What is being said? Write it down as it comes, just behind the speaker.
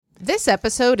This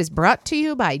episode is brought to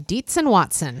you by Dietz and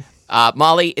Watson.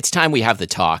 Molly, it's time we have the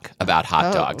talk about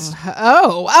hot dogs.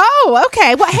 Oh,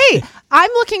 okay. Well, hey, I'm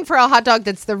looking for a hot dog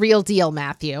that's the real deal,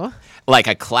 Matthew. Like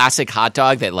a classic hot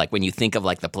dog that, like, when you think of,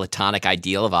 like, the platonic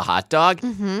ideal of a hot dog,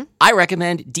 I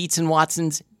recommend Dietz and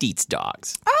Watson's Dietz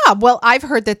Dogs. Well, I've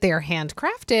heard that they're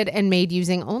handcrafted and made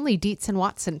using only Dietz and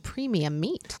Watson premium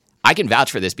meat. I can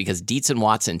vouch for this because Dietz and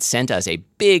Watson sent us a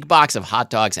big box of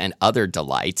hot dogs and other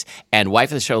delights. And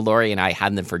wife of the show, Lori, and I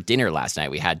had them for dinner last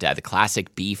night. We had the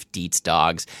classic beef Dietz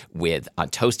dogs with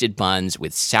toasted buns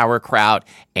with sauerkraut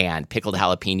and pickled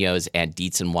jalapenos and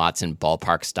Dietz and Watson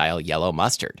ballpark-style yellow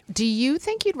mustard. Do you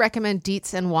think you'd recommend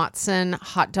Dietz and Watson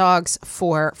hot dogs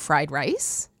for fried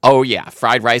rice? Oh, yeah.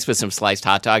 Fried rice with some sliced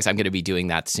hot dogs. I'm going to be doing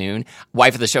that soon.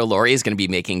 Wife of the show, Lori, is going to be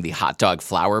making the hot dog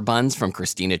flour buns from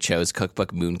Christina Cho's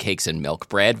cookbook, Mooncakes and Milk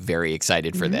Bread. Very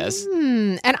excited for this.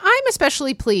 And I'm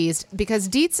especially pleased because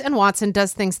Dietz and Watson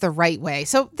does things the right way.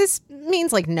 So this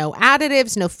means like no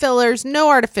additives, no fillers, no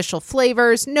artificial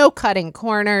flavors, no cutting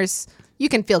corners. You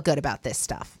can feel good about this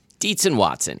stuff. Dietz and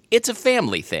Watson. It's a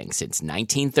family thing since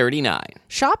 1939.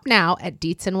 Shop now at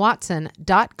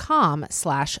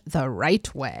dietzandwatson.com/the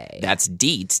right way. That's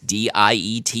Dietz,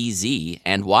 D-I-E-T-Z,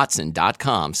 and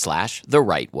Watson.com/the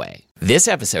right way. This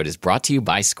episode is brought to you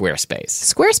by Squarespace.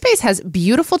 Squarespace has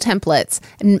beautiful templates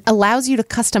and allows you to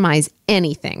customize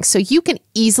anything, so you can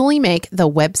easily make the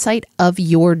website of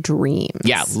your dreams.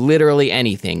 Yeah, literally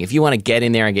anything. If you want to get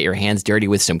in there and get your hands dirty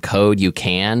with some code, you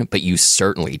can, but you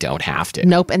certainly don't have to.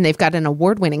 Nope, and they've got an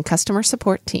award-winning customer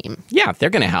support team. Yeah, they're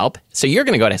going to help. So you're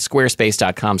going to go to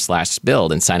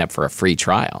squarespace.com/spilled and sign up for a free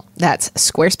trial. That's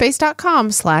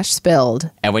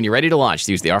squarespace.com/spilled. And when you're ready to launch,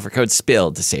 use the offer code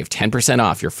SPILLED to save 10%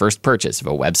 off your first purchase of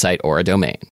a website or a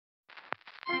domain.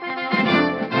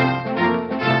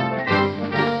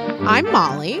 I'm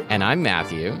Molly. And I'm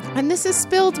Matthew. And this is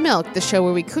Spilled Milk, the show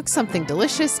where we cook something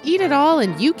delicious, eat it all,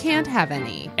 and you can't have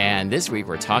any. And this week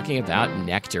we're talking about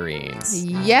nectarines.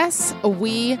 Yes,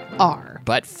 we are.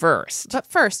 But first,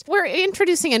 we're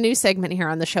introducing a new segment here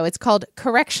on the show. It's called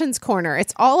Corrections Corner.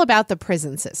 It's all about the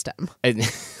prison system. Oh,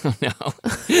 no.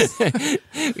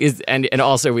 and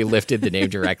also we lifted the name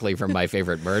directly from My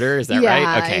Favorite Murder. Is that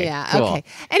right? Okay, yeah, cool. Okay.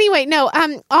 Anyway, no,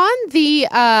 on the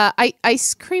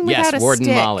ice cream without a Warden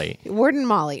stick. Molly. Warden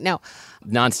Molly, no.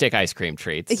 Non-stick ice cream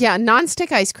treats. Yeah,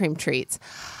 non-stick ice cream treats.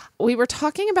 We were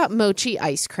talking about mochi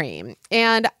ice cream,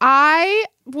 and I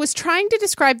was trying to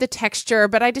describe the texture,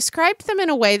 but I described them in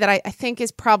a way that I think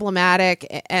is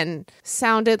problematic and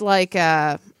sounded like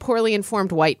a poorly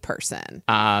informed white person.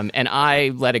 And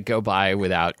I let it go by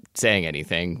without saying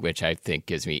anything, which I think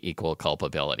gives me equal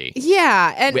culpability.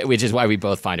 Yeah. And which is why we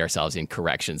both find ourselves in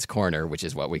Corrections Corner, which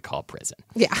is what we call prison.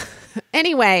 Yeah.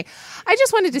 Anyway, I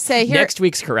just wanted to say here. Next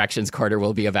week's Corrections Corner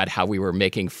will be about how we were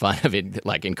making fun of it,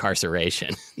 like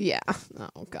incarceration. Yeah.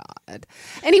 Oh, God.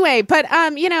 Anyway, but,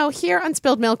 here on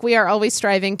Spilled Milk, we are always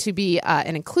striving to be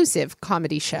an inclusive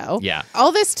comedy show. Yeah.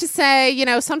 All this to say,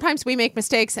 sometimes we make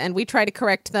mistakes and we try to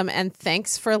correct them. And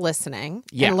thanks for listening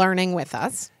and learning with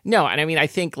us. No, and I mean, I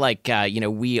think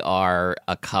we are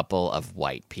a couple of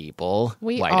white people,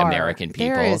 white American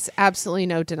people. There is absolutely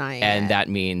no denying and it. that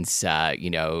means,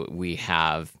 we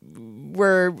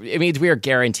are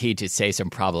guaranteed to say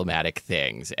some problematic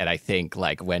things. And I think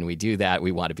when we do that,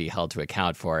 we want to be held to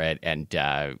account for it and,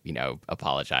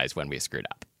 apologize when we screwed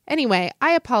up. Anyway,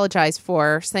 I apologize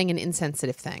for saying an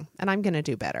insensitive thing, and I'm going to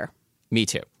do better. Me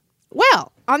too.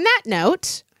 Well, on that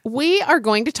note, we are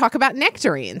going to talk about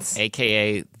nectarines.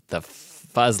 AKA the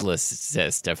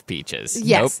fuzzlessest of peaches.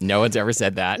 Yes. Nope, no one's ever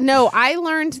said that. No, I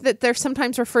learned that they're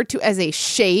sometimes referred to as a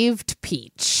shaved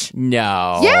peach.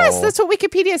 No. Yes, that's what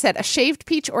Wikipedia said. A shaved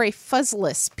peach or a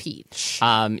fuzzless peach.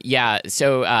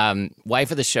 So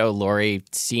wife of the show, Lori,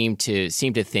 seemed to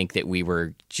think that we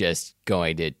were just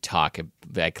going to talk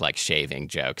like shaving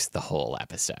jokes the whole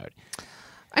episode.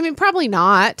 I mean, probably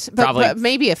not, but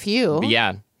maybe a few.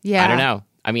 Yeah. Yeah. I don't know.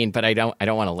 I mean, but I don't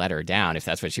want to let her down if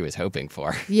that's what she was hoping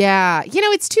for. Yeah.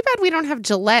 It's too bad we don't have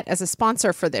Gillette as a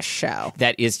sponsor for this show.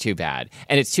 That is too bad.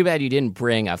 And it's too bad you didn't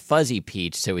bring a fuzzy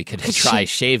peach so we could try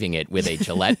shaving it with a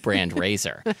Gillette brand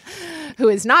razor. Who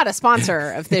is not a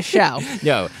sponsor of this show.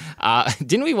 No.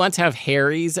 Didn't we once have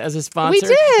Harry's as a sponsor? We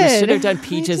did. We should have done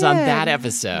peaches on that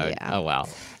episode. Yeah. Oh, well.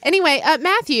 Anyway,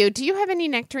 Matthew, do you have any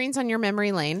nectarines on your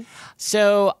memory lane?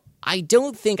 So I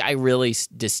don't think I really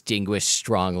distinguished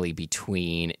strongly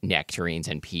between nectarines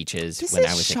and peaches when I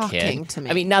was a shocking kid. to me.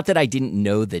 I mean, not that I didn't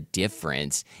know the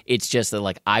difference. It's just that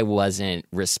like I wasn't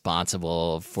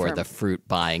responsible for the fruit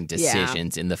buying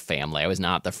decisions in the family. I was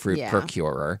not the fruit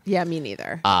procurer. Yeah, me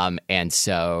neither. And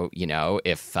so,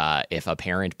 if a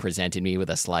parent presented me with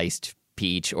a sliced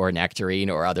peach or nectarine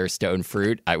or other stone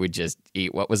fruit, I would just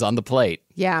eat what was on the plate.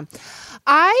 Yeah.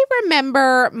 I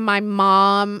remember my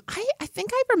mom. I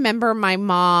think I remember my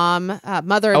mom,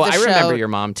 mother of the show. I remember your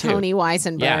mom too. Toni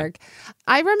Weisenberg. Yeah.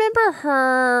 I remember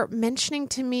her mentioning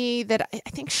to me that I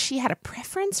think she had a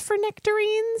preference for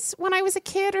nectarines when I was a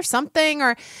kid or something.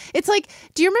 Or it's like,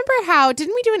 do you remember how,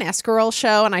 didn't we do an escarole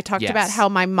show? And I talked about how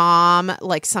my mom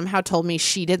like somehow told me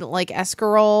she didn't like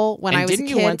escarole when I was a kid.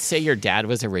 Didn't you once say your dad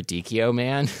was a radicchio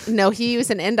man? No, he was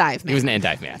an endive man. He was an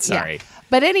endive man. Sorry. Yeah.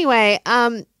 But anyway,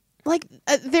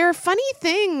 there are funny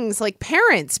things, like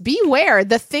parents, beware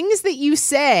the things that you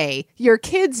say your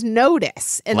kids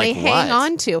notice and like they hang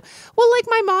on to. Well, like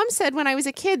my mom said when I was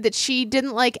a kid that she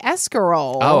didn't like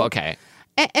escarole. Oh, okay.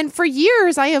 And for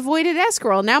years, I avoided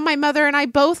escarole. Now my mother and I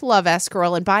both love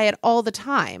escarole and buy it all the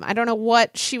time. I don't know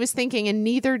what she was thinking, and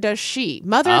neither does she.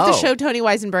 Mother of the show, Toni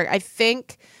Weisenberg, I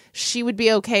think she would be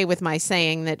okay with my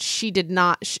saying that she did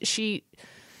not...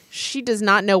 She does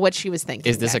not know what she was thinking.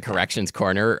 Is this a corrections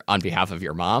corner on behalf of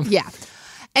your mom? Yeah.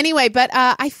 Anyway, but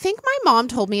I think my mom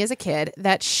told me as a kid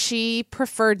that she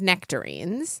preferred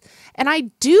nectarines. And I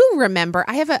do remember,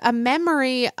 I have a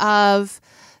memory of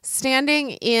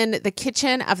standing in the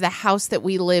kitchen of the house that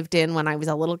we lived in when I was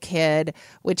a little kid,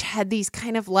 which had these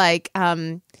kind of like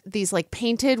these like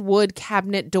painted wood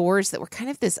cabinet doors that were kind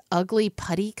of this ugly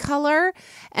putty color,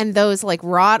 and those like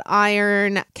wrought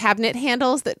iron cabinet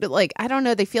handles that like, I don't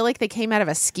know, they feel like they came out of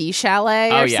a ski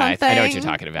chalet or something. I know what you're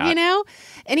talking about.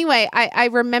 Anyway, I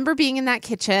remember being in that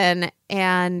kitchen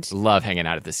and love hanging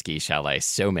out at the ski chalet.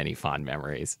 So many fond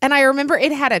memories. And I remember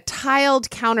it had a tiled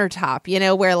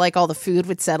countertop, where like all the food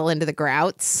would settle into the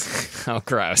grouts. Oh,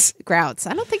 gross. Grouts.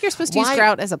 I don't think you're supposed to use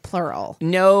grout as a plural.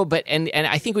 No, but and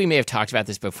I think we may have talked about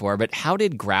this before, but how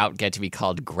did grout get to be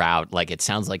called grout? Like it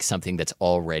sounds like something that's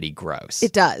already gross.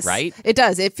 It does. Right? It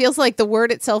does. It feels like the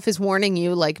word itself is warning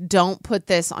you, like, don't put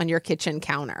this on your kitchen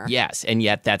counter. Yes, and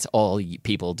yet that's all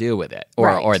people do with it.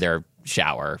 Or their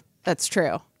shower. That's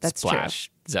true. That's splash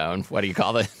zone. What do you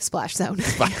call it? Splash zone.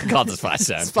 Called the splash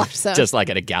zone. Splash zone. Just like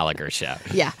at a Gallagher show.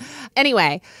 Yeah.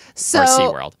 Anyway, so... Or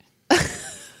SeaWorld.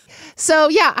 So,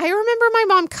 yeah, I remember my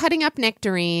mom cutting up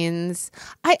nectarines.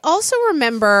 I also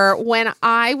remember when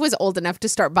I was old enough to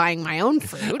start buying my own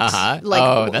fruit.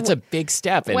 That's a big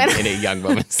step in a young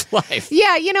woman's life.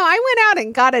 Yeah, I went out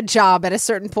and got a job at a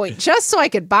certain point just so I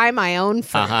could buy my own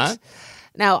fruit.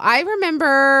 Now, I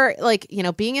remember,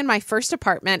 being in my first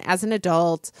apartment as an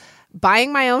adult,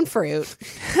 buying my own fruit.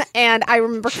 And I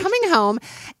remember coming home,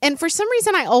 and for some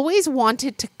reason, I always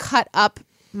wanted to cut up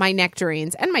my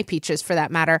nectarines and my peaches for that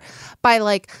matter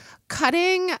by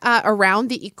cutting around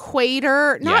the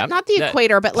equator, not the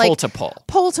equator, but pole to pole.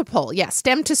 Pole to pole. Yeah.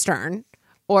 Stem to stern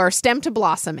or stem to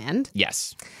blossom end.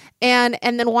 Yes. And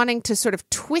then wanting to sort of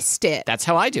twist it. That's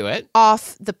how I do it.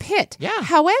 Off the pit. Yeah.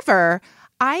 However,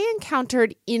 I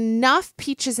encountered enough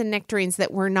peaches and nectarines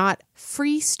that were not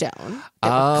freestone, that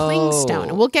were clingstone,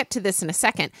 and we'll get to this in a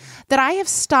second, that I have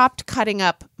stopped cutting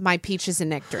up my peaches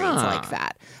and nectarines like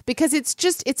that. Because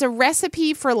it's a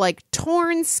recipe for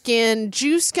torn skin,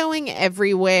 juice going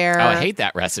everywhere. Oh, I hate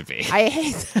that recipe. I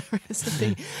hate that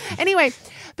recipe. Anyway,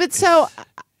 but so...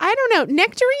 I don't know.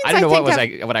 Nectarines, I don't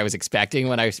know what I was expecting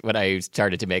when I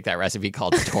started to make that recipe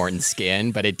called torn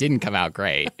skin, but it didn't come out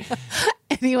great.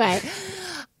 Anyway,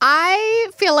 I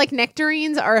feel like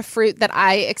nectarines are a fruit that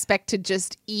I expect to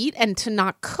just eat and to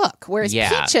not cook, whereas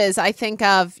peaches I think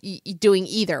of doing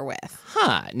either with.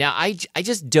 Now, I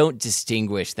just don't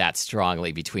distinguish that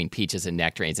strongly between peaches and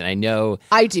nectarines, and I know...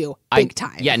 I do, big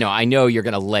time. Yeah, no, I know you're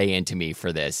going to lay into me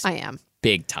for this. I am.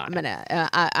 Big time.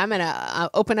 I'm gonna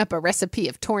open up a recipe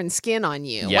of torn skin on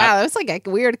you. Yep. Wow, that was like a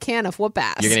weird can of whoop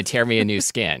ass. You're gonna tear me a new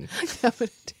skin. I'm gonna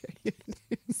tear you a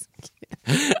new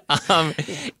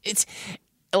skin. It's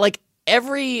like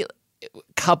every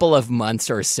couple of months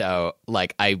or so,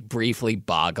 I briefly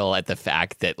boggle at the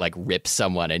fact that rip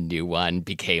someone a new one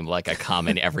became a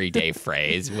common everyday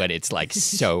phrase when it's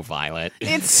so violent.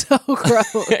 It's so gross.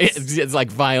 It's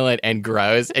violent and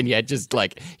gross, and yet just I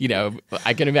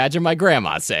can imagine my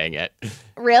grandma saying it.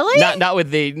 Really? Not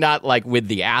with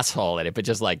the asshole in it, but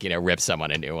just rip someone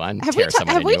a new one. Have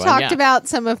we talked about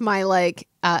some of my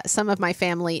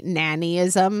family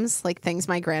nannyisms, things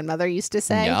my grandmother used to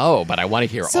say? No, but I want to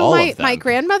hear all of them. My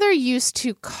grandmother used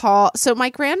to call. So my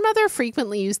grandmother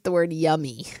frequently used the word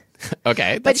yummy.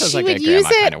 Okay, that But sounds she like would a use grandma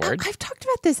it. kind of word. I've talked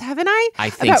about this, haven't I? I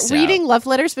think about so. reading love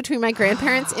letters between my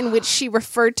grandparents, in which she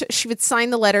would sign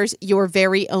the letters "Your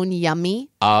very own Yummy."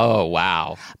 Oh,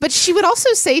 wow. But she would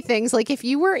also say things like, if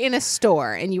you were in a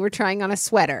store and you were trying on a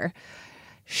sweater,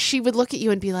 she would look at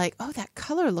you and be like, "Oh, that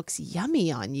color looks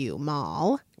yummy on you,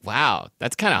 Moll." Wow,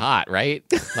 that's kind of hot, right?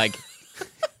 Like,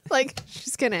 Like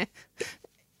she's gonna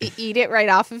eat it right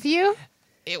off of you.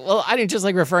 well, I didn't just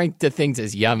like referring to things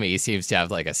as yummy seems to have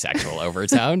like a sexual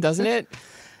overtone, doesn't it?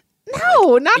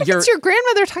 No, not if it's your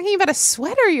grandmother talking about a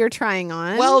sweater you're trying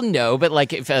on. Well, no, but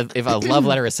like if a love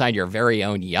letter is signed your very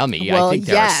own yummy, Well, I think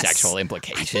there yes. are sexual I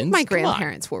implications. think my Come on.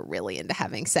 grandparents were really into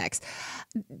having sex.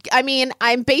 I mean,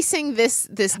 I'm basing this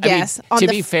I mean, guess on to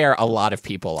the be fair, a lot of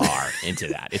people are into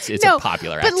that. It's no, a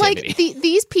popular but activity. like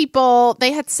these people,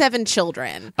 they had 7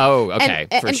 children. Oh, okay,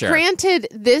 for and sure. granted,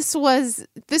 this was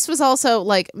also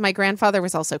like my grandfather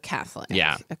was also Catholic.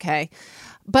 Yeah. Okay.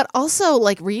 But also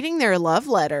like reading their love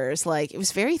letters, like it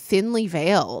was very thinly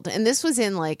veiled, and this was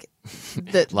in like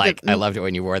I loved it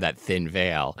when you wore that thin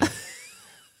veil.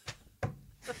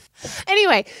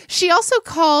 Anyway, she also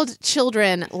called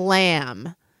children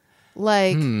lamb.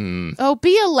 Like, oh,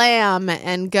 be a lamb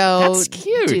and go. That's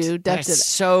cute. Do That's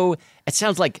so. It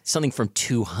sounds like something from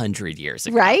 200 years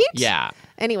ago, right? Yeah.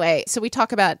 Anyway, so we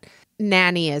talk about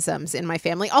nannyisms in my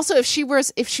family. Also, if she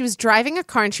was driving a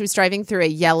car and she was driving through a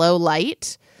yellow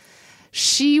light,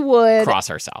 she would Cross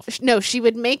herself. No, she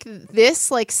would make this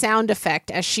like sound effect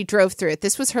as she drove through it.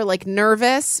 This was her like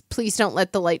nervous, please don't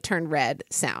let the light turn red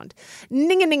sound.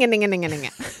 Ning a ning a ning a ning a ning.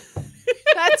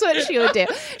 That's what she would do.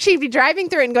 She'd be driving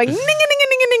through it and going ning a ning a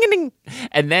ning a ning a ning.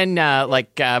 And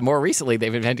then, more recently,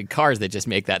 they've invented cars that just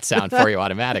make that sound for you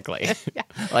automatically.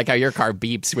 Like how your car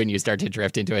beeps when you start to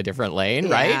drift into a different lane,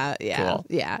 right? Yeah, Cool.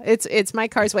 yeah. It's my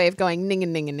car's way of going ning a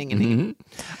ning a ning a ning.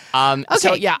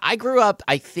 So Okay. yeah, I grew up.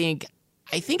 I think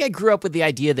I grew up with the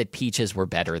idea that peaches were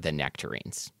better than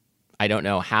nectarines. I don't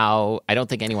know how. I don't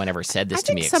think anyone ever said this I to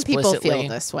think me some explicitly. people feel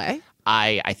this way.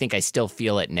 I think I still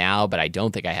feel it now, but I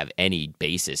don't think I have any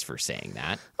basis for saying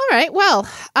that. All right. Well,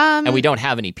 And we don't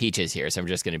have any peaches here, so I'm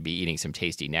just going to be eating some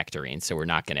tasty nectarines. So we're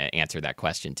not going to answer that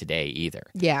question today either.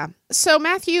 yeah. So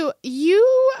Matthew,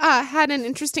 you had an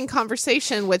interesting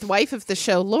conversation with wife of the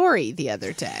show, Lori, the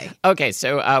other day. Okay,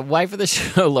 so wife of the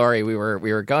show, Lori, we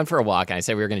were going for a walk, and I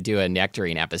said we were going to do a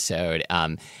nectarine episode,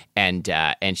 and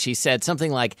she said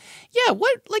something like, "Yeah,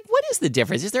 what is the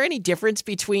difference? Is there any difference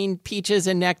between peaches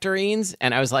and nectarines?"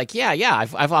 And I was like, "Yeah,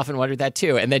 I've often wondered that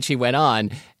too." And then she went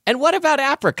on, "And what about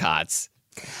apricots?"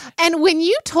 And when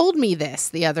you told me this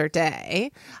the other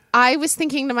day, I was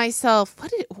thinking to myself,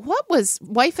 what was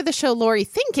wife of the show Lori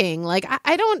thinking? Like,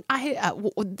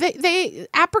 they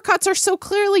apricots are so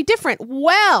clearly different.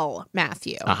 Well,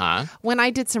 Matthew, when I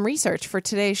did some research for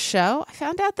today's show, I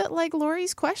found out that like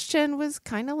Lori's question was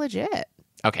kind of legit.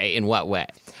 Okay, in what way?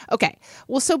 Okay,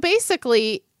 well, so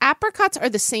basically, apricots are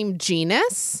the same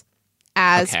genus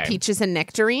as Okay. peaches and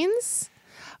nectarines,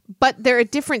 but they're a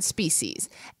different species.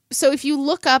 So if you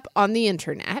look up on the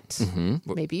internet,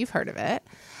 maybe you've heard of it,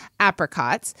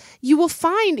 apricots, you will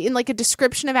find in like a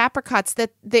description of apricots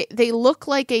that they look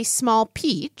like a small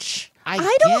peach. I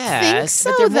don't think guess,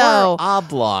 so, but they're though. more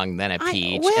oblong than a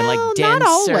peach Well, and like denser. not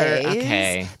always.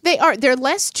 Okay, They're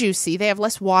less juicy. They have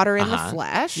less water in the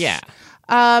flesh. Yeah.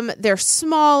 They're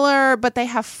smaller, but they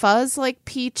have fuzz like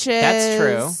peaches. That's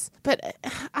true. But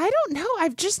I don't know.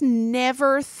 I've just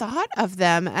never thought of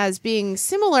them as being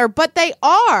similar, but they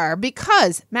are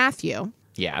because, Matthew,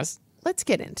 yes. let's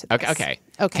get into this. Okay.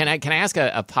 Okay. Can I ask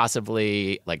a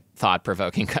possibly like thought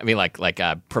provoking? I mean, like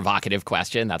a provocative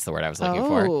question. That's the word I was looking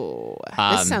for. Oh,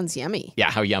 this sounds yummy.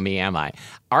 Yeah, how yummy am I?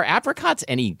 Are apricots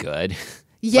any good?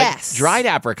 Yes. Like, dried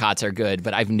apricots are good,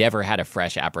 but I've never had a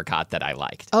fresh apricot that I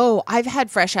liked. Oh, I've had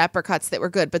fresh apricots that were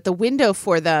good, but the window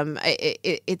for them,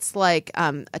 it's like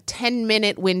a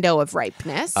 10-minute window of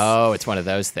ripeness. Oh, it's one of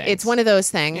those things. It's one of those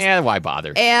things. Yeah, why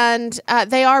bother? And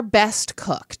they are best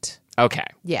cooked. Okay.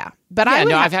 Yeah. But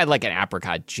Yeah, I I've had like an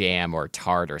apricot jam or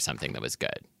tart or something that was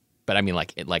good. But I mean,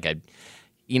 like a,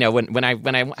 you know, when I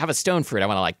have a stone fruit, I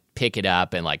want to like pick it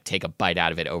up and like take a bite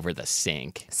out of it over the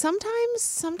sink.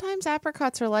 Sometimes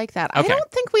apricots are like that. Okay. I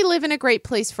don't think we live in a great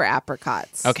place for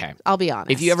apricots. Okay. I'll be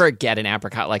honest. If you ever get an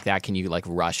apricot like that, can you like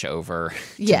rush over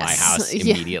to my house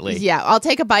Yeah. immediately? Yeah, I'll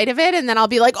take a bite of it and then I'll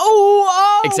be like,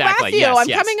 oh, Exactly. Matthew, Yes, I'm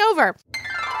yes. coming over.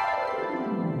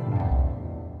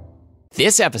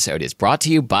 This episode is brought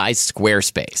to you by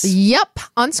Squarespace. Yep.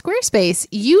 On Squarespace,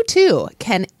 you too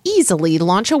can easily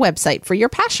launch a website for your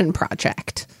passion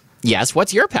project. Yes,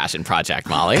 what's your passion project,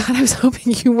 Molly? God, I was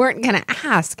hoping you weren't going to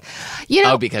ask. You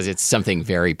know, Oh, because it's something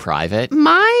very private?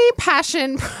 my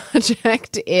passion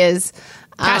project is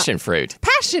Passion fruit.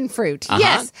 passion fruit.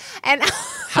 Yes. And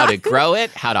How to grow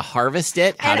it, how to harvest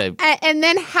it, how to... and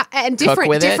then and with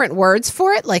it? different words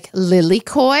for it, like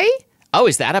lilikoi. Oh,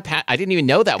 is that I didn't even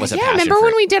know that was a Yeah, passion remember fruit.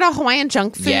 when we did a Hawaiian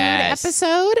junk food Yes.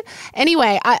 episode?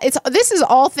 Anyway, this is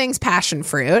all things passion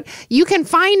fruit. You can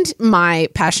find my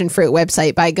passion fruit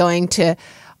website by going to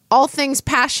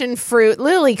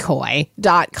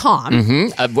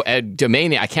allthingspassionfruitlilikoi.com. A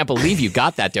domain name. I can't believe you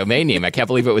got that domain name. I can't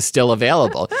believe it was still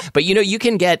available. But you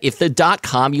can get, if the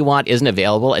 .com you want isn't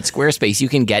available at Squarespace, you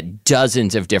can get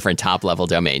dozens of different top-level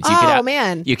domains.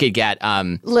 Man. You could get...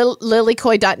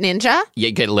 lilikoi.ninja. You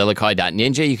could get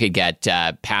lilikoi.ninja. You could get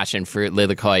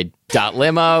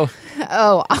passionfruitlilikoi.limo.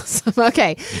 Oh, awesome.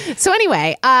 Okay. So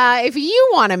anyway, if you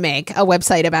want to make a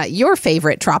website about your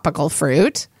favorite tropical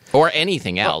fruit... Or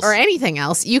anything else. Or anything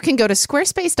else, you can go to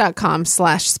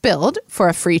squarespace.com/spilled for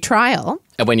a free trial.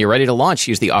 And when you're ready to launch,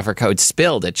 use the offer code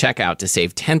SPILLED at checkout to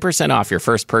save 10% off your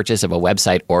first purchase of a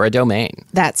website or a domain.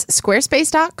 That's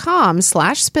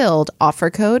squarespace.com/spilled, offer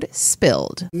code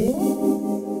SPILLED.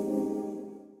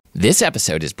 This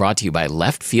episode is brought to you by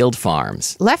Left Field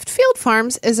Farms. Left Field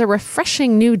Farms is a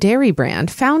refreshing new dairy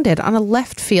brand founded on a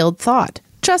left field thought.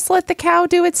 Just let the cow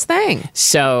do its thing.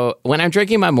 So when I'm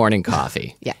drinking my morning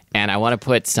coffee Yeah. and I want to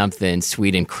put something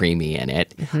sweet and creamy in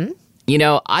it, Mm-hmm.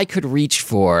 I could reach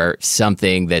for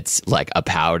something that's like a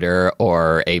powder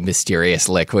or a mysterious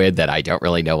liquid that I don't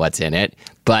really know what's in it.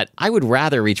 But I would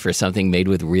rather reach for something made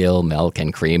with real milk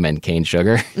and cream and cane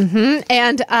sugar.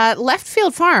 And Left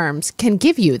Field Farms can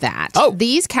give you that. Oh.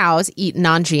 These cows eat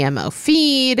non-GMO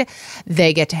feed.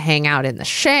 They get to hang out in the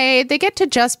shade. They get to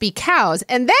just be cows.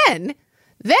 And then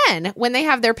when they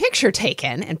have their picture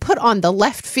taken and put on the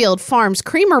Left Field Farms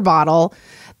creamer bottle,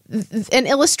 an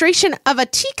illustration of a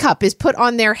teacup is put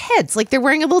on their heads, like they're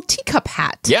wearing a little teacup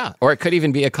hat. Yeah, or it could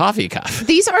even be a coffee cup.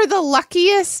 These are the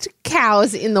luckiest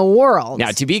cows in the world.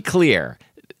 Now, to be clear,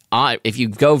 if you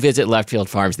go visit Left Field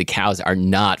Farms, the cows are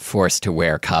not forced to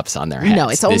wear cups on their heads. No,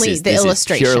 it's only the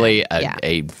illustration. This is purely Yeah.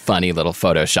 a funny little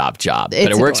Photoshop job, but it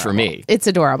It's works for adorable. me. It's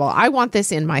adorable. I want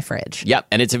this in my fridge. Yep,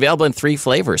 and it's available in 3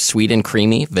 flavors, sweet and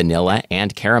creamy, vanilla,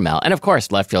 and caramel. And of course,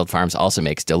 Left Field Farms also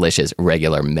makes delicious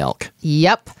regular milk.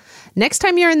 Yep. Next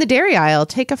time you're in the dairy aisle,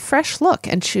 take a fresh look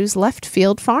and choose Left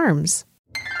Field Farms.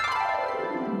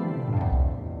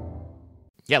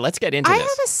 Yeah, let's get into I this.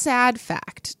 have a sad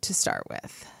fact to start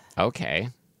with. Okay.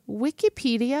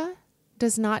 Wikipedia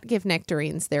does not give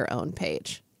nectarines their own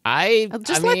page. Let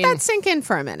mean, that sink in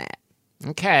for a minute.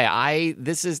 Okay,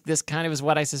 this kind of is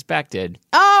what I suspected.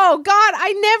 Oh, God,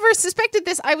 I never suspected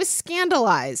this. I was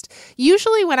scandalized.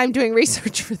 Usually when I'm doing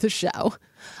research for the show,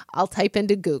 I'll type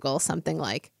into Google something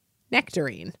like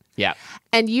nectarine. Yeah.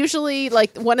 And usually,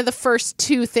 like, one of the first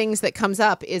 2 things that comes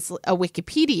up is a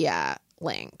Wikipedia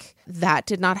link. That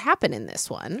did not happen in this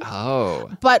one.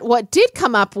 Oh. But what did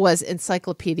come up was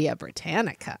Encyclopedia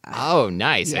Britannica. Oh,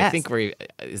 nice. I Yes. think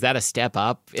is that a step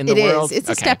up in the It is. world? It's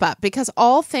a Okay. step up because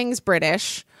all things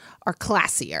British are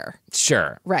classier.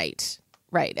 Sure. Right.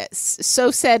 So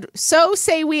say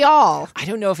we all. I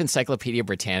don't know if Encyclopedia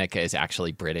Britannica is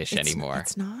actually British anymore.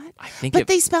 It's not. I think But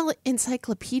they spell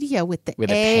encyclopedia with the With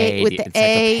a A, K, with the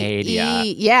encyclopedia. A,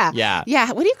 E. Yeah. Yeah.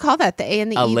 Yeah. What do you call that? The A and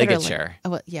the A E. that are ligature. Oh,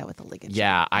 well, yeah, with a ligature.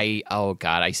 Yeah, oh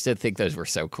God, I used to think those were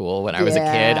so cool when I was a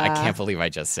kid. I Yeah. can't believe I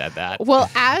just said that. Well,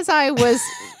 as I was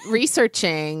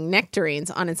researching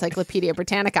nectarines on Encyclopedia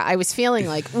Britannica, I was feeling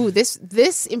like, ooh,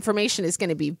 this information is going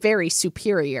to be very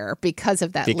superior because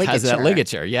of that ligature. Because of that ligature,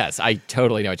 yes. I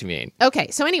totally know what you mean. Okay,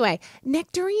 so anyway,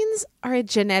 nectarines are a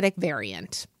genetic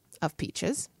variant of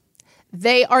peaches.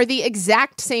 They are the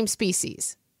exact same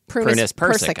species, Prunus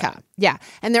persica. Yeah,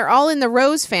 and they're all in the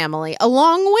rose family,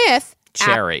 along with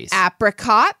Cherries.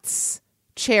 apricots,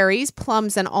 cherries,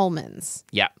 plums, and almonds.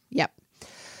 Yeah. Yep.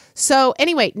 So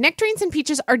anyway, nectarines and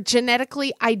peaches are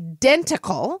genetically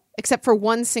identical, except for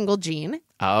one single gene,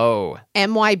 Oh.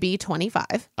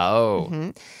 MYB25.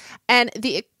 Oh. And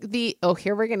the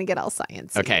here we're gonna get all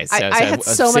science. Okay, so, I had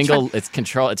so much fun.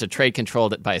 It's a trait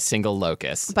controlled by a single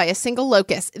locus. By a single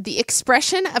locus. The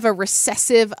expression of a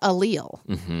recessive allele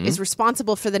is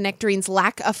responsible for the nectarine's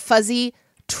lack of fuzzy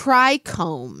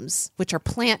trichomes, which are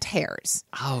plant hairs.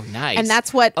 Oh, nice. And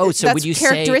that's what so that's would you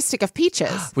characteristic of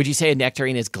peaches. Would you say a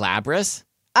nectarine is glabrous?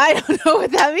 I don't know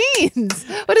what that means.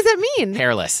 What does that mean?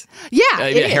 Hairless. Yeah,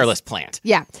 it A is. hairless plant.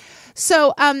 Yeah.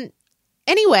 So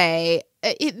anyway,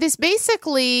 this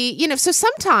basically, so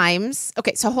sometimes,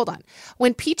 okay, so hold on.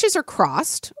 When peaches are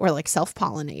crossed or like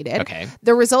self-pollinated, Okay.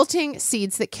 the resulting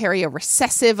seeds that carry a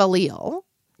recessive allele.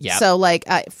 Yep. So like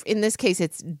in this case,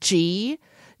 it's G,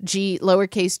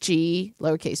 lowercase g,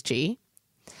 lowercase g.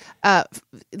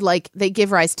 Like they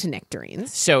give rise to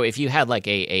nectarines. So if you had like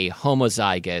a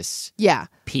homozygous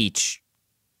peach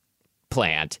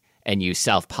plant and you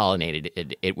self-pollinated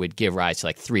it, it would give rise to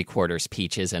like 3/4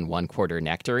 peaches and 1/4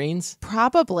 nectarines?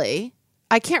 Probably.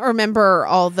 I can't remember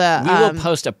all the... We will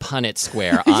post a Punnett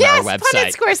square on yes, our website.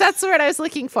 Punnett squares. That's the word I was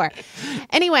looking for.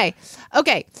 Anyway,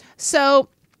 okay. So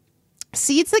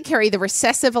seeds that carry the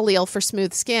recessive allele for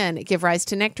smooth skin give rise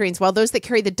to nectarines, while those that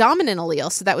carry the dominant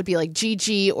allele, so that would be like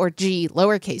GG or G,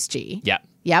 lowercase g.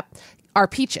 Yep. Are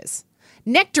peaches.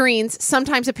 Nectarines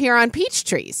sometimes appear on peach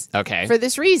trees. Okay. For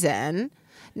this reason...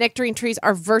 nectarine trees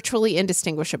are virtually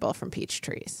indistinguishable from peach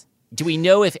trees. Do we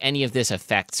know if any of this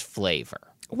affects flavor?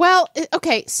 Well,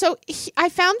 okay, so I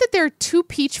found that there are 2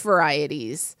 peach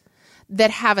varieties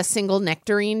that have a single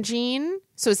nectarine gene.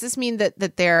 So does this mean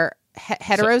that they're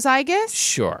heterozygous?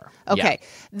 Sure. Okay.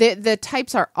 Yeah. The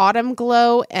types are Autumn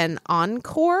Glow and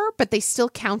Encore, but they still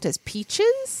count as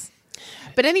peaches.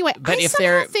 But anyway, I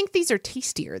somehow think these are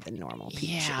tastier than normal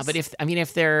peaches. Yeah, but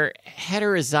if they're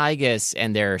heterozygous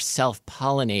and they're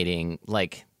self-pollinating,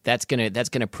 like that's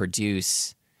gonna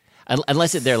produce,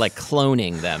 unless they're like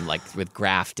cloning them, like with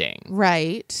grafting,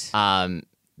 right?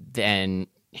 Then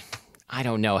I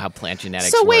don't know how plant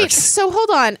genetics works. works. So hold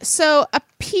on. So a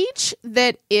peach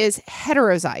that is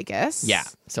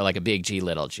heterozygous, so like a big G,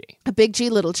 little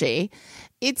g,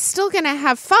 it's still going to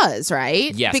have fuzz,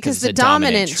 right? Yes, because it's the a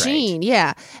dominant gene,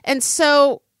 and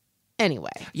so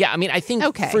anyway. Yeah, I mean, I think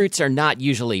fruits are not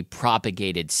usually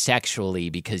propagated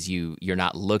sexually because you're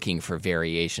not looking for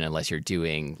variation unless you're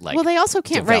doing like. Well, they also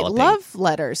can't write love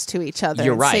letters to each other.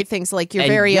 You're and right. Say things like your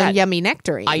very own yummy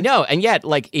nectarine. I know, and yet,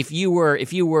 like if you were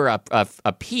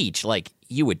a peach, like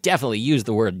you would definitely use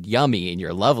the word yummy in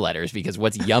your love letters because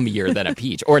what's yummier than a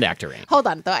peach or nectarine? Hold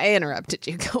on, though, I interrupted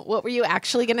you. What were you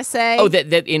actually going to say? Oh,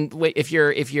 that if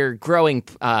you're growing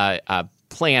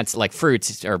plants like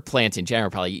fruits or plants in general,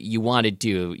 probably you want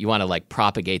to like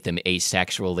propagate them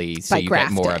asexually so by you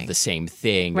grafting. get more of the same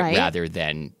thing right? rather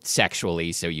than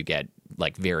sexually, so you get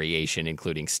like variation,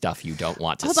 including stuff you don't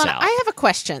want to Hold sell. on, I have a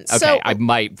question. Okay, so I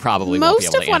might probably most won't be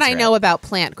able of to what I answer know it. about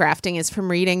plant grafting is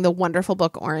from reading the wonderful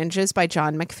book Oranges by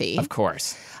John McPhee. Of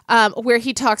course, where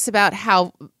he talks about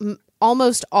how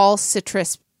almost all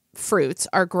citrus fruits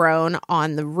are grown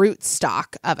on the root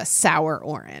stock of a sour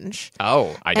orange.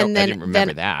 Oh, I didn't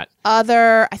remember that.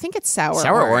 I think it's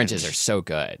sour oranges are so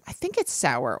good. I think it's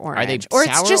sour orange. Are they or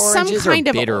sour it's just oranges some kind or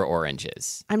of bitter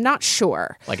oranges? I'm not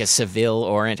sure. Like a Seville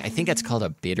orange. I think that's called a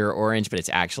bitter orange, but it's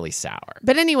actually sour.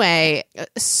 But anyway,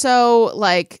 so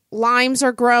like limes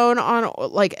are grown on,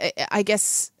 like I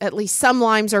guess at least some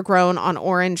limes are grown on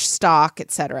orange stock,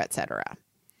 et cetera, et cetera.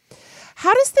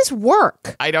 How does this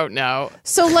work? I don't know.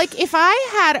 So, like, if I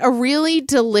had a really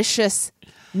delicious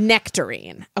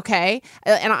nectarine, okay,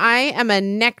 and I am a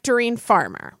nectarine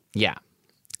farmer. Yeah.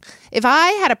 If I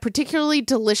had a particularly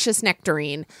delicious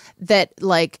nectarine that,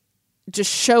 like,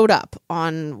 just showed up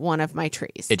on one of my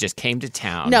trees. It just came to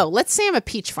town. No, let's say I'm a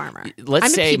peach farmer.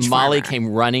 Let's say Molly farmer.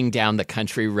 came running down the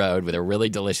country road with a really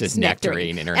delicious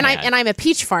nectarine in her hand. And I'm a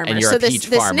peach farmer. And you're so a peach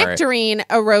farmer. This nectarine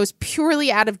arose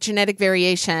purely out of genetic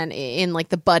variation in like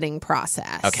the budding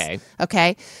process.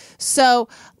 Okay. So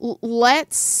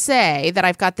let's say that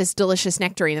I've got this delicious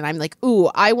nectarine and I'm like, ooh,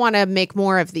 I want to make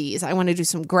more of these. I want to do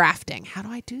some grafting. How do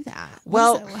I do that?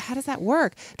 Well, how does that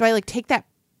work? Do I like take that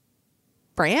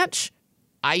branch?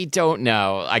 I don't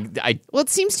know. Well, it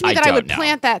seems to me that I would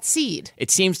plant that seed.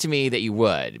 It seems to me that you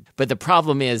would. But the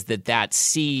problem is that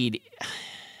seed,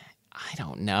 I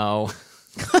don't know.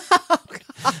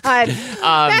 God.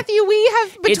 Matthew, we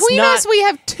have, between us, we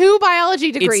have 2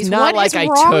 biology degrees. It's not what like I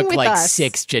wrong took with like us?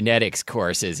 6 genetics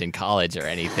courses in college or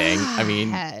anything. I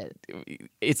mean,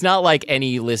 it's not like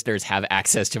any listeners have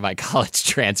access to my college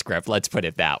transcript. Let's put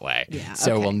it that way. Yeah,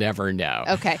 so okay. we'll never know.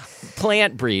 Okay.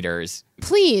 Plant breeders.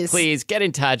 Please get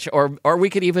in touch, or we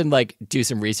could even like do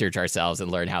some research ourselves and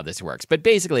learn how this works. But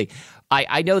basically,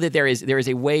 I know that there is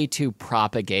a way to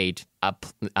propagate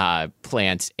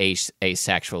plants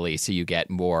asexually, so you get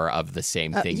more of the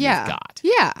same thing you've got.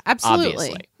 Yeah, absolutely.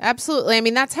 Obviously. Absolutely. I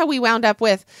mean, that's how we wound up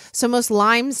with, so most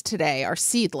limes today are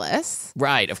seedless.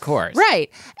 Right, of course.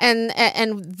 Right.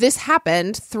 And this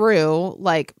happened through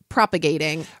like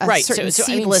propagating a Right, certain so, I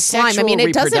mean, seedless slime. I sexual mean, it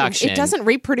reproduction- doesn't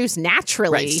reproduce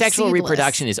naturally. Right. Sexual seedless.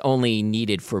 reproduction is only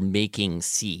needed for making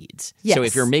seeds. Yes. So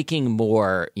if you're making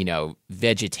more,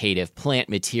 vegetative plant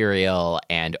material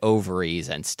and ovaries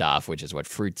and stuff, which is what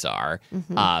fruits are,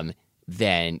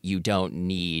 then you don't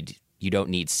need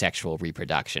sexual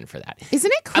reproduction for that.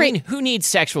 Isn't it crazy? I mean, who needs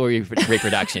sexual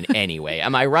reproduction anyway?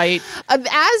 Am I right?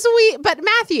 But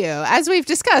Matthew, as we've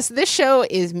discussed, this show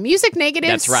is music negative,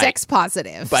 That's right. sex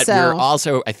positive. But so we're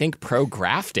also, I think,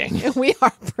 pro-grafting. we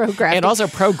are pro-grafting. And also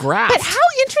pro-graft. But how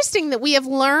interesting that we have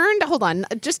learned, hold on,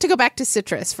 just to go back to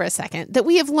citrus for a second, that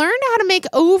we have learned how to make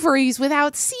ovaries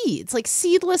without seeds, like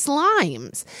seedless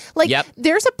limes. Like Yep.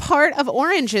 there's a part of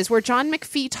oranges where John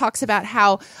McPhee talks about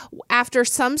how after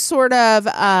some sort of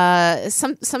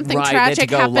something Right, they had to tragic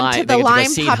go happened lime- to they the had to go lime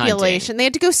seed population. They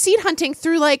had to go seed hunting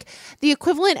through like the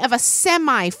equivalent of a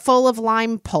semi full of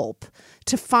lime pulp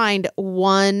to find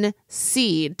one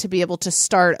seed to be able to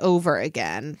start over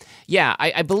again. Yeah,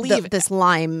 I believe This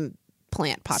lime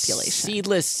plant population.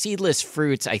 Seedless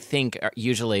fruits, I think,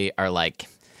 usually are like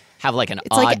have like an It's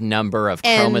odd like number of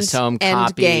chromosome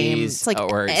end game. copies, It's like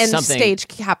or end something. stage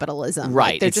capitalism.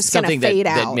 Right, Like they're it's just going to something fade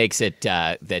that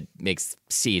out. makes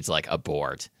seeds like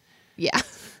abort. Yeah.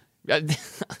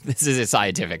 This is a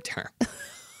scientific term.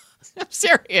 I'm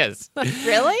serious.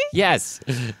 Really? Yes,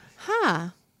 Huh.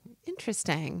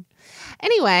 Interesting.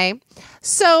 Anyway,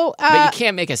 so but you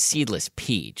can't make a seedless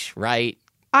peach, right?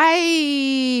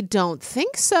 I don't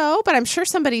think so, but I'm sure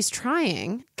somebody's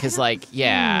trying. Because,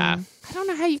 yeah. I don't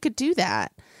know how you could do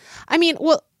that. I mean,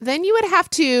 well, then you would have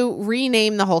to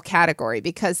rename the whole category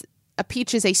because a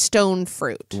peach is a stone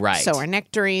fruit. Right. So are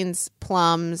nectarines,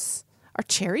 plums, are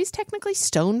cherries technically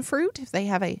stone fruit if they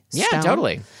have a stone? Yeah,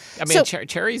 totally. I mean, So-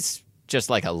 cherry's just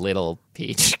like a little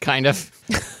peach, kind of.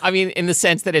 I mean, in the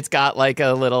sense that it's got like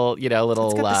a little,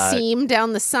 little. It's got the seam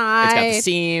down the side. It's got the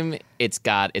seam.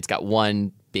 It's got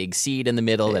one big seed in the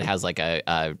middle that has like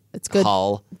a It's good.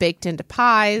 hull. Baked into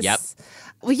pies. Yep.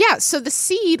 Well, yeah. So the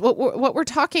seed, what we're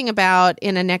talking about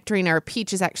in a nectarine or a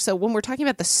peach is actually, so when we're talking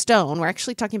about the stone, we're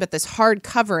actually talking about this hard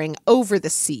covering over the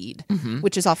seed,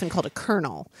 which is often called a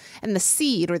kernel. And the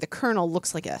seed or the kernel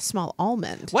looks like a small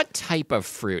almond. What type of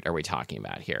fruit are we talking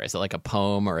about here? Is it like a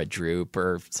pome or a drupe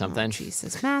or something?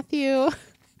 Jesus, Matthew.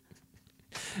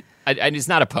 It's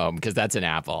not a poem because that's an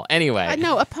apple. Anyway.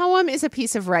 No, a poem is a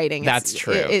piece of writing. That's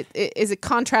true. Is it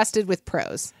contrasted with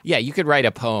prose? Yeah, you could write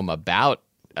a poem about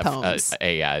Poems.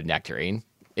 a nectarine.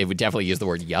 It would definitely use the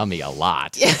word yummy a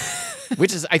lot,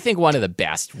 which is, I think, one of the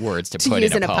best words to put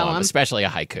use in in a a poem, poem. especially a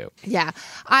haiku. Yeah.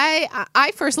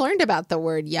 I first learned about the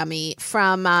word yummy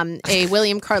from a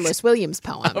William Carlos Williams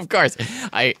poem. Of course,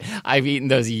 I've eaten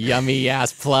those yummy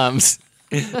ass plums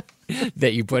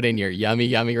that you put in your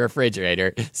yummy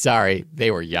refrigerator. Sorry, they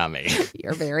were yummy.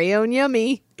 Your very own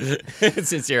yummy.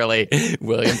 Sincerely,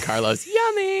 William Carlos.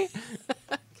 Yummy.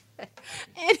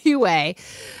 Anyway,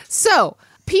 so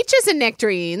peaches and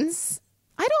nectarines.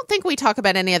 I don't think we talk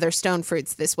about any other stone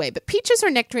fruits this way, but peaches or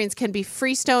nectarines can be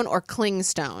freestone or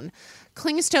clingstone.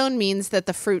 Clingstone means that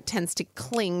the fruit tends to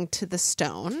cling to the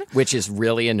stone, Which is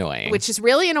really annoying. which is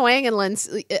really annoying and lends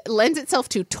itself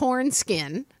to torn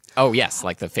skin. Oh, yes,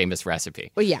 like the famous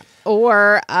recipe. Well, yeah,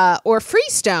 or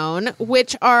freestone,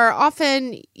 which are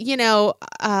often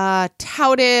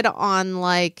touted on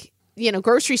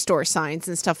grocery store signs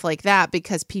and stuff like that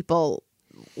because people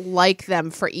like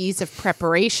them for ease of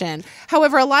preparation.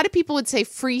 However, a lot of people would say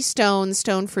freestone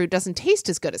stone fruit doesn't taste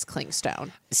as good as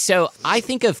clingstone. So I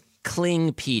think of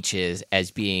cling peaches as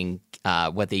being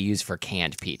what they use for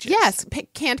canned peaches. Yes,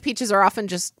 canned peaches are often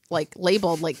just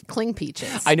labeled like cling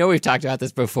peaches. I know we've talked about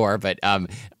this before, but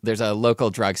there's a local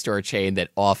drugstore chain that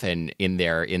often in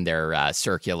their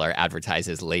circular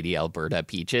advertises Lady Alberta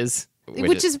peaches.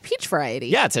 Which is a peach variety.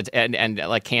 Yeah, it's and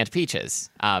like canned peaches.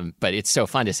 But it's so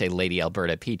fun to say Lady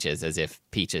Alberta Peaches as if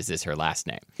Peaches is her last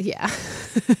name. Yeah.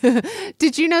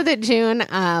 Did you know that June?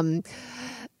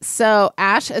 So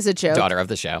Ash, as a joke, Daughter of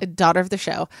the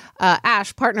show.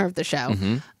 Ash, partner of the show,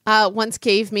 once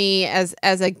gave me as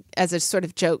a sort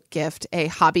of joke gift a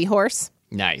hobby horse.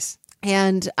 Nice.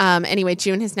 And anyway,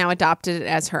 June has now adopted it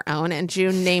as her own, and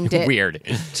June named it Weird.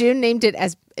 June named it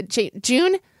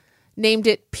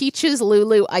Peaches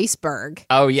Lulu Iceberg.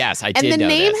 Oh, yes, I did know And the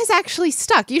name this. has actually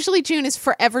stuck. Usually June is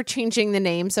forever changing the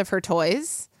names of her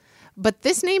toys, but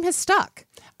this name has stuck.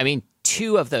 I mean,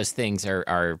 two of those things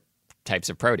are types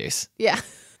of produce. Yeah.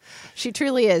 She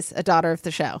truly is a daughter of the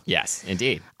show. Yes,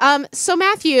 indeed. So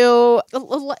Matthew,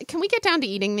 can we get down to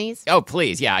eating these? Oh,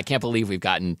 please. Yeah, I can't believe we've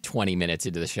gotten 20 minutes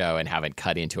into the show and haven't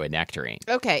cut into a nectarine.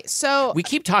 Okay, so We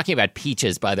keep talking about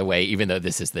peaches, by the way, even though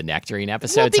this is the nectarine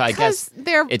episode. Well, so I guess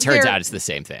because it turns out it's the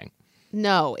same thing.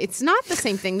 No, it's not the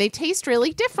same thing. They taste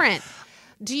really different.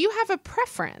 Do you have a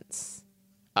preference?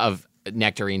 Of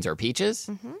nectarines or peaches?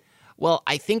 Mm-hmm. Well,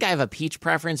 I think I have a peach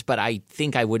preference, but I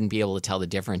think I wouldn't be able to tell the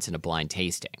difference in a blind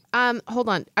tasting. Hold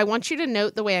on. I want you to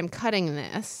note the way I'm cutting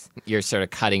this. You're sort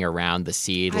of cutting around the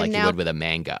seed like you would with a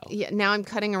mango. Yeah, now I'm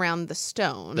cutting around the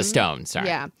stone. The stone, sorry.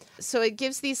 Yeah. So it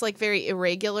gives these like very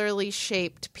irregularly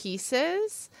shaped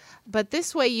pieces, but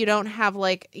this way you don't have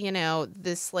like,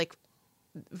 this like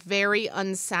very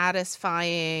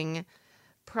unsatisfying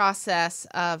process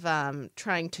of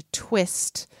trying to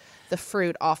twist the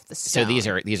fruit off the stone.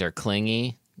 So these are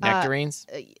clingy nectarines?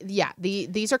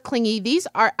 These are clingy. These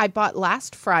are I bought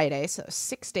last Friday, so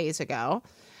 6 days ago,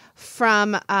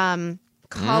 from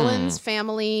Collins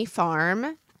Family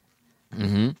Farm,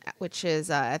 which is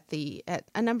at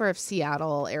a number of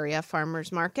Seattle area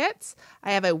farmers markets.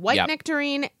 I have a white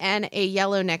nectarine and a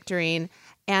yellow nectarine,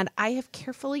 and I have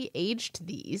carefully aged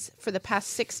these for the past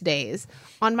 6 days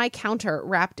on my counter,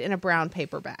 wrapped in a brown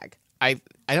paper bag. I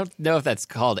don't know if that's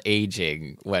called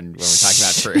aging when we're talking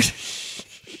about fruit.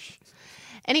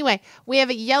 Anyway, we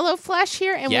have a yellow flesh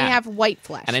here, and we have white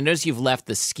flesh. And I notice you've left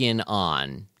the skin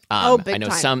on. Big I know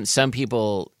time. some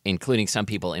people, including some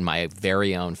people in my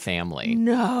very own family,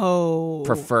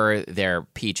 prefer their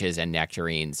peaches and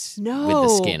nectarines with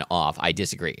the skin off. I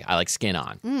disagree. I like skin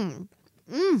on.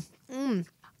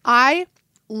 I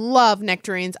love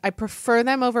nectarines. I prefer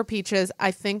them over peaches.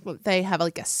 I think they have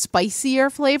like a spicier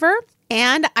flavor,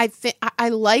 and I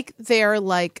like their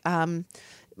like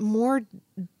more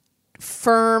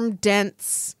firm,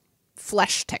 dense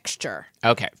flesh texture.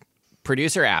 Okay.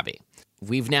 Producer Abby,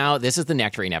 this is the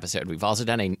nectarine episode. We've also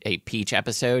done a peach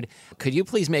episode. Could you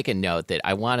please make a note that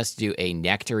I want us to do a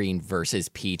nectarine versus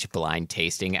peach blind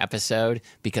tasting episode?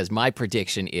 Because my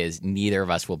prediction is neither of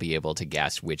us will be able to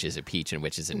guess which is a peach and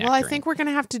which is a nectarine. Well, I think we're going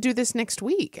to have to do this next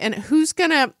week. And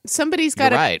somebody's got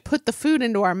to put the food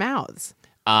into our mouths.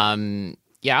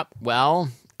 Yeah, well,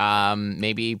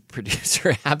 maybe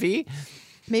producer Abby.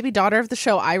 Maybe daughter of the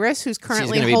show, Iris, who's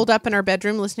currently holed up in our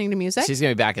bedroom listening to music. She's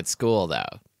going to be back at school, though.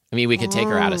 I mean, we could take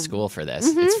her out of school for this.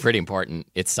 It's pretty important.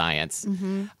 It's science.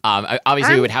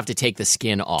 Obviously, we would have to take the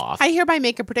skin off. I hereby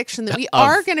make a prediction that we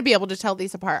are going to be able to tell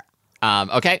these apart.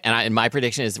 Okay, and my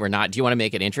prediction is we're not. Do you want to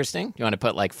make it interesting? Do you want to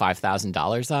put like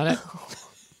 $5,000 on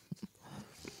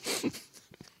it?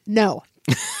 No.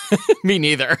 Me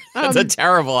neither. That's a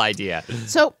terrible idea.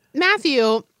 So,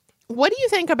 Matthew, what do you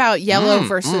think about yellow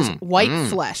versus white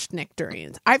fleshed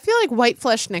nectarines? I feel like white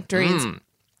fleshed nectarines,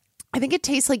 I think it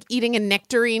tastes like eating a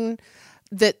nectarine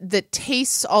that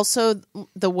tastes also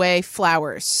the way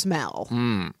flowers smell.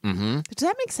 Does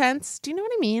that make sense? Do you know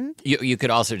what I mean? You could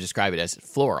also describe it as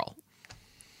floral.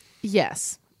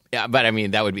 Yes. Yeah, but I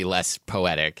mean, that would be less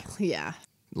poetic. Yeah.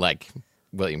 Like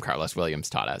William Carlos Williams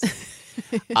taught us.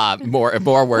 More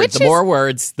words. The more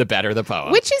words, the better the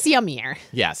poem. Which is yummier.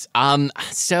 Yes.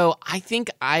 So I think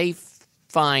I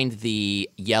find the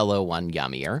yellow one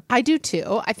yummier. I do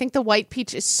too. I think the white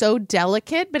peach is so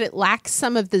delicate, but it lacks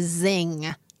some of the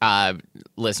zing.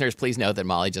 Listeners, please note that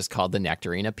Molly just called the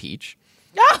nectarine a peach.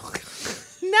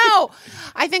 No.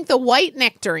 I think the white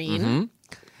nectarine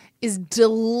is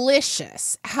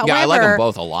delicious. However, yeah, I like them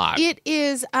both a lot. It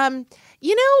is,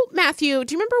 Matthew,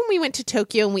 do you remember when we went to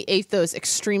Tokyo and we ate those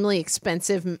extremely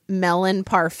expensive melon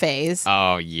parfaits?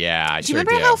 Oh, yeah, I do you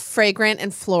remember how fragrant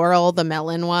and floral the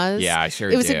melon was? Yeah, I sure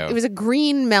do. It was a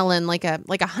green melon, like a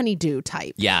honeydew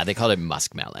type. Yeah, they called it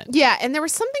muskmelon. Yeah, and there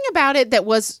was something about it that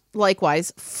was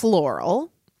likewise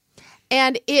floral.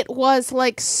 And it was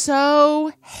like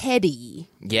so heady.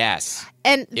 Yes.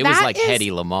 And it was like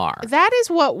Hedy Lamarr. That is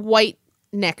what white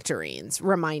nectarines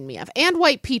remind me of, and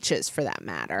white peaches for that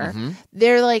matter.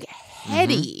 They're like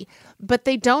heady, but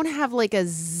they don't have like a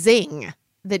zing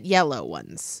that yellow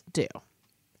ones do.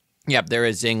 Yep, they're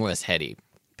a zingless heady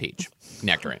peach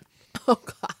nectarine. Oh,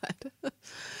 God.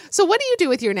 So what do you do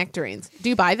with your nectarines? Do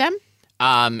you buy them?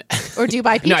 Or do you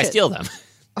buy peaches? No, I steal them.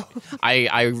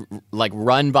 I like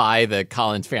run by the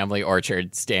Collins Family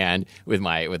Orchard stand with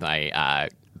my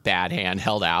bad hand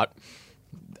held out.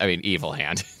 I mean, evil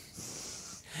hand.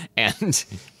 And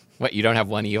what, you don't have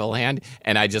one evil hand?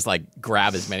 And I just like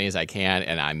grab as many as I can,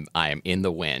 and I am in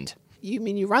the wind. You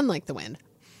mean you run like the wind?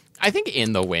 I think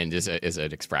 "in the wind" is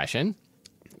an expression.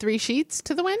 3 sheets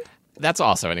to the wind? That's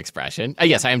also an expression.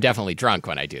 Yes, I am definitely drunk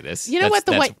when I do this. You know that's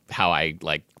what? how I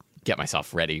like get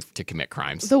myself ready to commit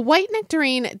crimes. The white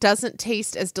nectarine doesn't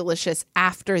taste as delicious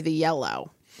after the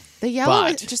yellow. The yellow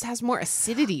But just has more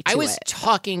acidity to I was it.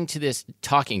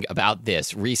 talking about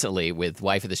this recently with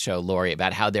wife of the show, Lori,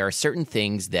 about how there are certain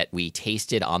things that we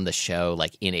tasted on the show,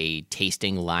 like in a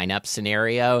tasting lineup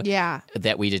scenario, Yeah.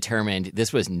 that we determined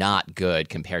this was not good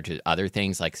compared to other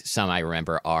things. Like some I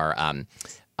remember are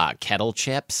kettle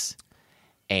chips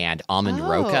and almond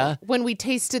roca. When we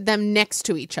tasted them next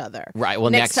to each other. Right.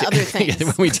 Well, next to other things.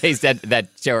 when we tasted that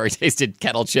show, we tasted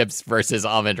kettle chips versus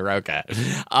almond roca. No,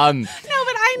 but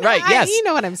I know. Right, yes. You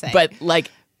know what I'm saying. But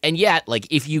and yet,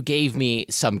 if you gave me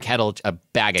a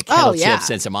bag of kettle chips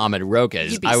and some almond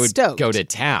rocas, You'd be I would stoked. go to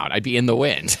town. I'd be in the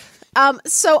wind.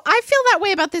 So I feel that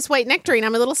way about this white nectarine.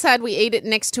 I'm a little sad we ate it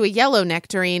next to a yellow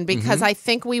nectarine because I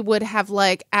think we would have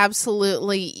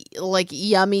absolutely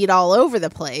yummied all over the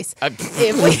place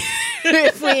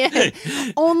if we had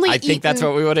only I think that's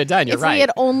what we would have done. You're right. If we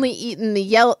had only eaten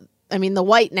the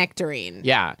white nectarine.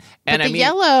 Yeah. But And the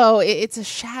yellow, it's a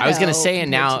shadow. I was going to say,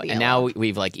 and compared to the now yellow.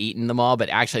 we've eaten them all, but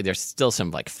actually there's still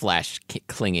some flesh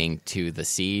clinging to the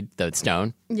seed, the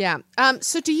stone. Yeah.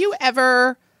 So do you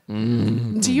ever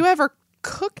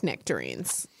cook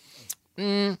nectarines?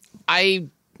 I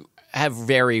have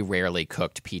very rarely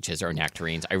cooked peaches or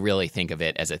nectarines. I really think of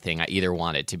it as a thing. I either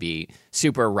want it to be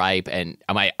super ripe, and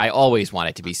I always want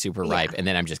it to be super ripe, and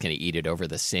then I'm just going to eat it over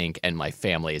the sink, and my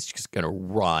family is just going to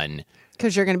run.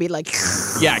 Because you're going to be like...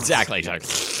 Yeah, exactly. And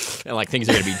things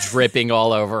are going to be dripping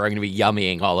all over. I'm going to be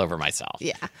yummying all over myself.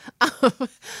 Yeah.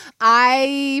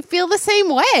 I feel the same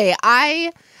way.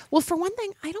 Well, for one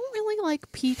thing, I don't really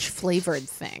like peach-flavored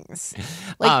things.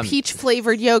 Like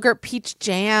peach-flavored yogurt, peach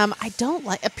jam. I don't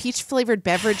like peach-flavored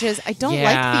beverages. I don't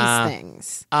like these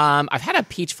things. I've had a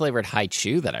peach-flavored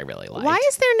haichu that I really like. Why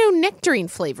is there no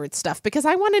nectarine-flavored stuff? Because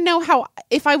I want to know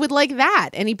if I would like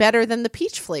that any better than the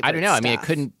peach-flavored I don't know. stuff. I mean, it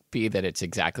couldn't be that it's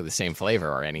exactly the same flavor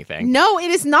or anything. No, it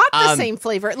is not the same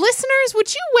flavor. Listeners,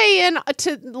 would you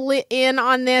weigh in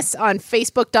on this on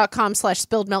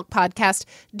Facebook.com/Spilled Milk Podcast?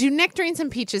 Do nectarines and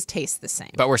peaches taste the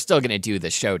same? But we're still going to do the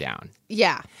showdown.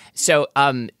 Yeah. So,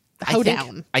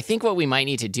 Hoedown. I think what we might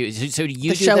need to do. So do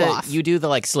you The do the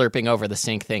slurping over the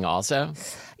sink thing also?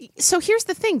 So here's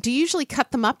the thing: do you usually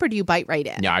cut them up or do you bite right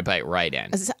in? No, I bite right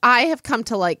in. I have come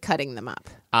to like cutting them up.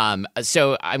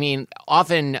 So I mean,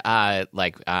 often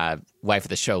wife of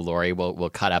the show, Lori, will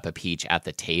cut up a peach at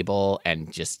the table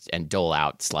and dole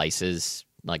out slices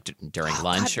during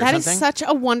lunch or that something. Is such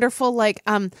a wonderful I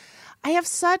have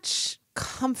such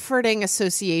comforting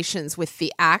associations with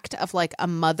the act of a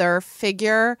mother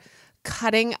figure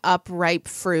cutting up ripe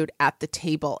fruit at the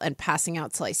table and passing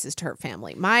out slices to her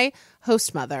family. My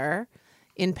host mother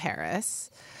in Paris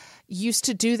used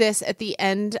to do this at the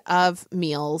end of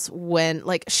meals when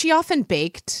she often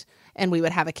baked and we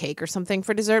would have a cake or something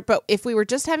for dessert. But if we were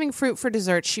just having fruit for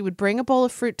dessert, she would bring a bowl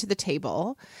of fruit to the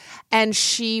table and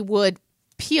she would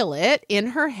peel it in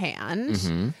her hand.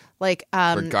 Mm-hmm.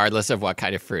 Regardless of what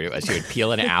kind of fruit it was, she would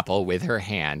peel an apple with her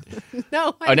hand.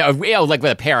 No. With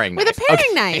a paring knife. With a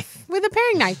paring knife. With a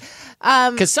paring knife.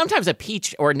 Because sometimes a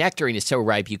peach or nectarine is so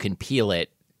ripe you can peel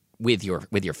it with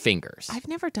your fingers. I've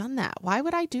never done that. Why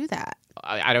would I do that?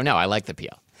 I don't know. I like the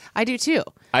peel. I do too.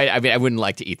 I mean, I wouldn't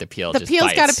like to eat the peel. The just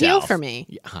peel's by got a peel itself. for me.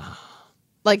 Yeah.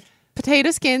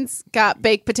 Potato skins got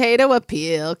baked potato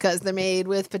appeal because they're made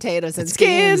with potatoes and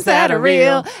skins that are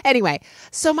real. Anyway,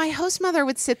 so my host mother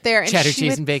would sit there and cheddar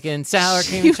cheese and bacon, sour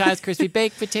cream and chives, crispy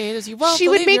baked potatoes. You won't She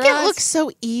would believe make your it eyes. look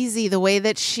so easy the way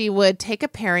that she would take a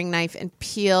paring knife and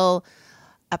peel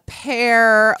a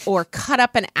pear or cut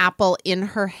up an apple in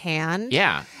her hand.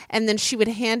 Yeah. And then she would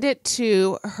hand it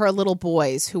to her little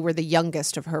boys, who were the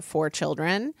youngest of her 4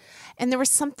 children. And there was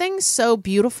something so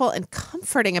beautiful and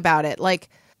comforting about it.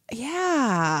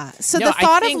 Yeah. So the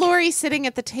thought of Lori sitting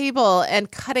at the table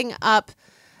and cutting up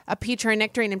a peach or a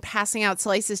nectarine and passing out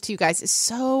slices to you guys is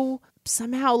so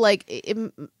somehow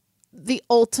the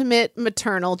ultimate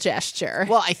maternal gesture.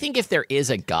 Well, I think if there is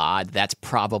a God, that's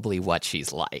probably what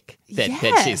she's like.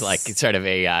 That she's like sort of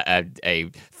a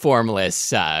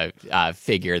formless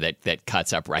figure that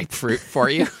cuts up ripe fruit for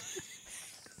you.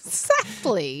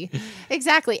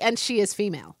 Exactly. And she is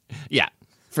female. Yeah.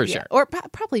 For sure. Or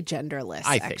probably genderless,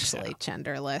 I think so.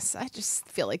 Genderless. I just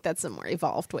feel like that's a more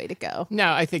evolved way to go. No,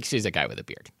 I think she's a guy with a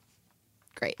beard.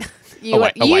 Great. A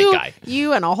white guy.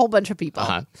 You and a whole bunch of people.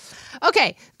 Uh-huh.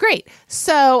 Okay, great.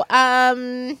 So,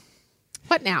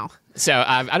 what now? So,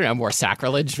 I don't know, more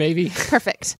sacrilege maybe?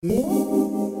 Perfect.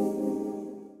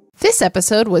 This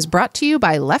episode was brought to you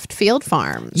by Left Field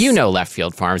Farms. You know Left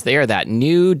Field Farms. They are that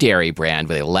new dairy brand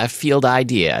with a left field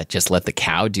idea. Just let the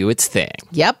cow do its thing.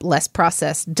 Yep, less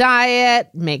processed diet,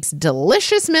 makes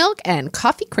delicious milk and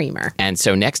coffee creamer. And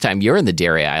so next time you're in the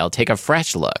dairy aisle, take a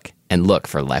fresh look and look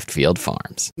for Left Field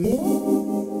Farms.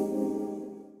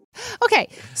 Okay,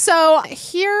 so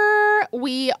here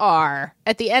we are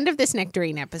at the end of this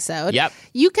Nectarine episode. Yep.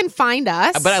 You can find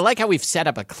us. But I like how we've set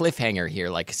up a cliffhanger here,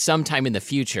 like sometime in the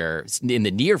future, in the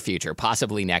near future,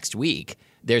 possibly next week,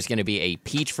 there's going to be a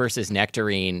peach versus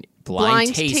nectarine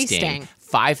blind tasting.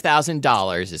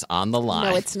 $5,000 is on the line.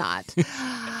 No, it's not.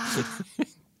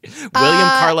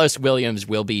 Carlos Williams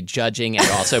will be judging and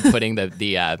also putting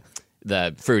the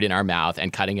fruit in our mouth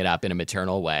and cutting it up in a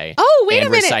maternal way. Oh, wait a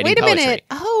poetry. minute.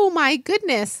 Oh my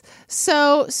goodness.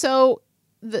 So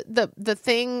the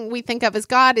thing we think of as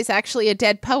God is actually a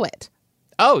dead poet.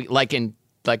 Oh, maybe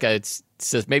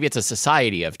it's a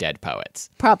society of dead poets.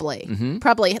 Probably. Mm-hmm.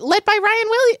 Probably led by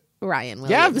Ryan Williams.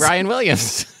 Yeah, Ryan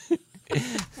Williams.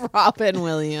 Robin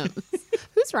Williams.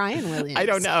 Who's Ryan Williams? I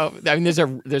don't know. I mean,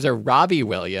 there's a Robbie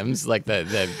Williams, like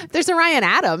the. There's a Ryan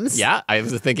Adams. Yeah, I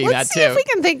was thinking Let's that see too. if we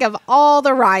can think of all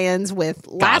the Ryans with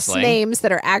last Gosling. names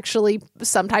that are actually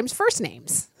sometimes first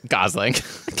names. Gosling.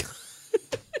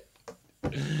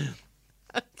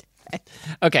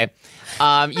 Okay.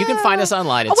 You can find us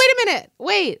online. Oh, wait a minute.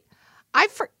 Wait.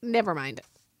 Never mind.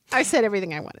 I said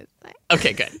everything I wanted.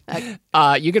 Okay, good. Okay.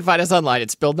 You can find us online at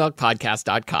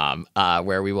spilledmilkpodcast.com,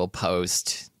 where we will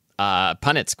post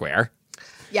Punnett Square.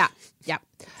 Yeah.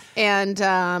 And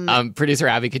producer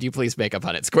Abby, could you please make a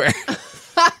Punnett Square?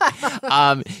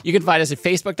 You can find us at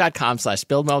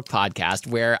facebook.com/spilledmilkpodcast,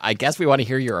 where I guess we want to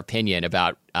hear your opinion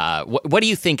about what do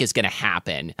you think is going to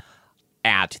happen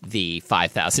at the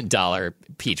 $5,000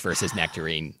 peach versus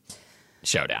nectarine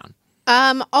showdown.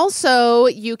 Also,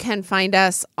 you can find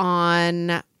us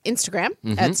on Instagram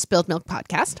at Spilled Milk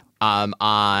Podcast.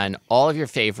 On all of your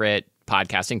favorite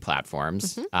podcasting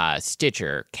platforms,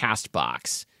 Stitcher,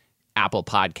 CastBox, Apple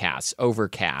Podcasts,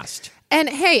 Overcast. And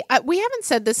hey, we haven't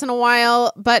said this in a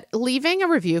while, but leaving a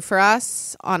review for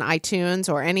us on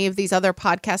iTunes or any of these other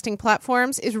podcasting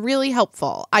platforms is really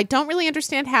helpful. I don't really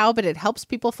understand how, but it helps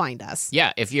people find us.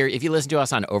 Yeah, if you listen to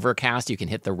us on Overcast, you can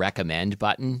hit the recommend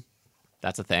button.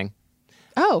 That's a thing.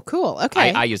 Oh, cool.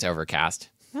 Okay. I use Overcast.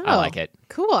 Oh, I like it.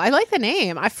 Cool. I like the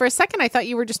name. For a second, I thought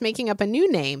you were just making up a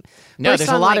new name. No, there's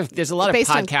a lot of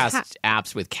podcast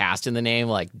apps with cast in the name,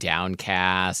 like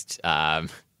Downcast,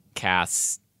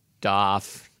 Cast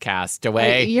Off,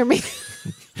 Castaway. You're making...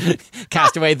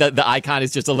 Castaway, the icon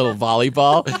is just a little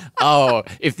volleyball. Oh,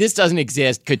 if this doesn't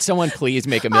exist, could someone please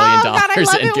make $1 million God, I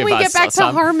love it when we get back to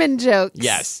Harmon jokes.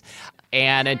 Yes.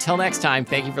 And until next time,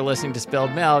 thank you for listening to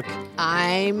Spilled Milk.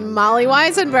 I'm Molly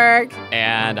Weisenberg.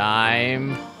 And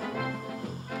I'm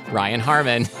Ryan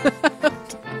Harmon.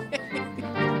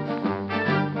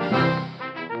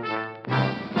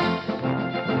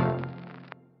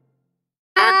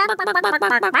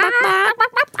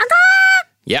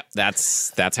 Yep,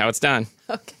 that's how it's done.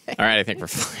 Okay. All right, I think we're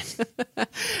fine.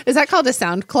 Is that called a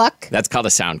sound cluck? That's called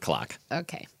a sound clock.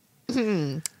 Okay.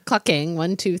 Clucking.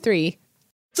 1, 2, 3.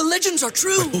 The legends are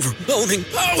true. Overwhelming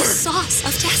power. The sauce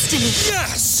of destiny.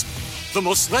 Yes! The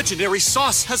most legendary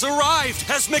sauce has arrived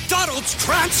as McDonald's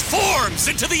transforms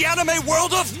into the anime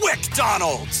world of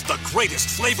WickDonald's. The greatest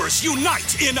flavors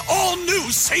unite in all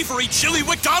new savory chili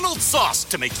McDonald's sauce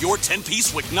to make your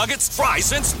 10-piece Wick Nuggets,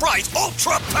 fries, and Sprite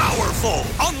ultra-powerful.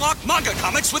 Unlock manga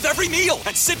comics with every meal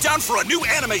and sit down for a new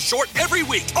anime short every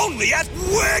week only at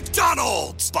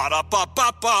WickDonald's.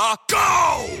 Ba-da-ba-ba-ba,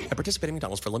 go! At participating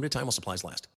McDonald's for a limited time while supplies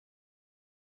last.